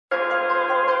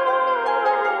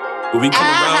When we come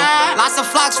around. Lots of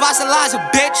flocks, lots of lies, a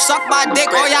bitch. Suck my dick,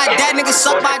 all y'all dead niggas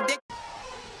suck my dick.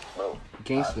 Bro,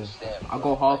 gangster, I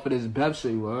go hard for this Bev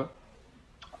shit, bro.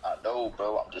 I know,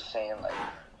 bro. I'm just saying, like,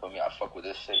 for me, I fuck with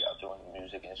this shit. Y'all doing the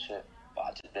music and shit, but I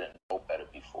just didn't know better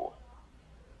before.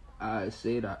 I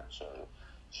say that. So,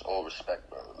 it's all respect,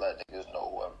 bro. Let niggas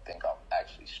know who think I'm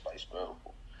actually Spice, bro.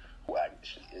 Who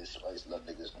actually is Spice, let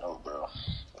niggas know, bro.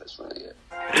 That's really it.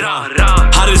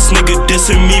 How this nigga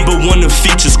dissing me, but one of the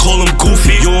features call him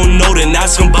goofy. You don't know, then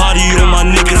ask him body on my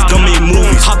niggas done made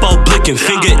movies. Hop out blicking,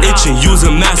 finger itching,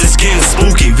 using masks, it's getting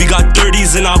spooky. We got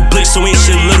 30s in our blick, so ain't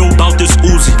shit little about this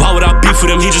Uzi. Why would I beef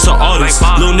with him? He just an artist.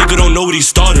 Little nigga don't know what he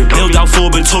started. Bailed out for,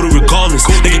 but total regardless.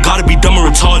 Nigga gotta be dumb or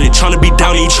retarded. Tryna be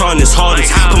down, he ain't trying his hardest.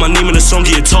 Put my name in the song,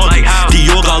 get target.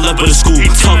 Dior got left by the school.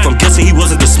 Tough, I'm guessing he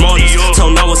wasn't the smartest.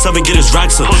 Tell 917 get his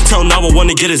racks up. Tell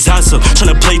 911 to get his ass up.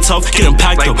 Tryna play tough, get him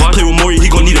packed up. Play with Mori, he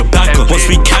gon' need a backup. Once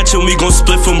we catch him, we gon'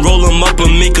 split him, roll him up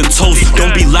and make a toast.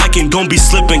 Don't be lacking, don't be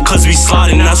slipping, cause we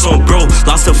sliding, that's on bro.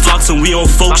 Lots of flocks and we on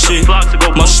folk shit.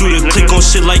 My shooter click on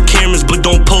shit like cameras, but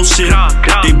don't post shit.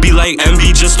 They be like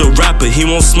MB just a rapper, he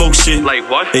won't smoke shit.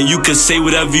 And you can say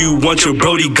whatever you want, your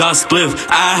brody got spliff.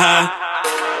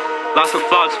 Lots of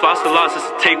flocks, lots of lots, it's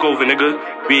a takeover, nigga.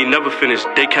 We ain't never finished,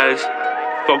 dickheads.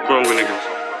 Fuck wrong with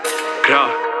niggas.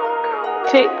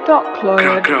 TikTok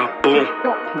Lloyd. Boom.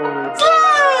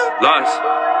 Lots.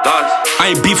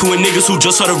 I ain't beefing with niggas who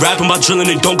just started rapping about drilling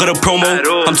and don't got a promo.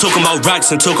 I'm talking about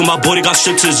racks and talking about boy that got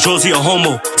stripped to his drawers, he a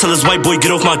homo. Tell his white boy get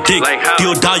off my dick. D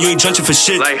or die, you ain't junction for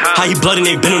shit. How he blood and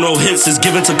ain't been on no hits. It's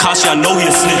given to Kashi, I know he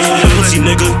a snitch. Pussy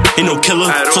nigga, ain't no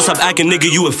killer. So stop acting nigga,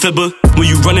 you a fibber. When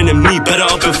you running at me, better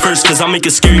up it first, cause I make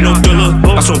it scary, no thriller.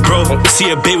 That's on bro. See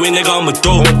a bait with nigga, I'ma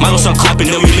throw. My little son clapping,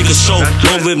 then we make a show.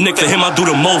 Long live Nick, for him I do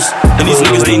the most. And these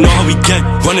niggas, they know how we get.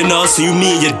 Running to us and you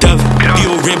me and your death.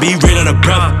 D.O. Ramby, he ran out of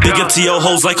breath. Big up to your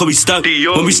hoes like Kobe step.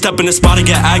 When we step in the spot and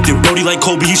get active, Brody like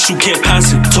Kobe, he shoot, can't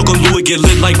pass it. Took a Louis, get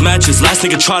lit like matches. Last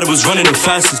nigga tried it, was running the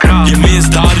fastest. Your man's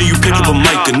died and you picked up a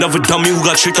mic. Another dummy who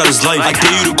got tricked out his life. I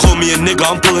dare you to call me a nigga,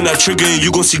 I'm pulling that trigger and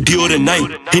you gon' see D.O. tonight.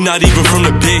 He not even from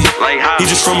the Bay, he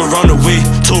just from around the way.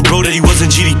 Told bro that he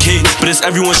wasn't GDK, but it's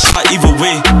everyone shot either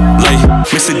way. Like,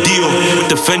 mix a deal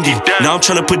with the Fendi. Now I'm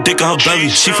tryna put dick on her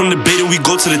belly. She from the Bay, then we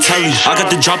go to the telly. I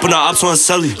got the drop on the ops on her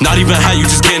celly. Not even hat, you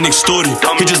just getting extorted.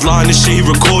 He just lying this shit, he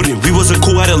recorded. We wasn't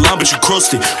cool, had a line, but you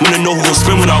crossed it. Wanna know who gon'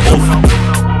 spin when I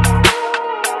off.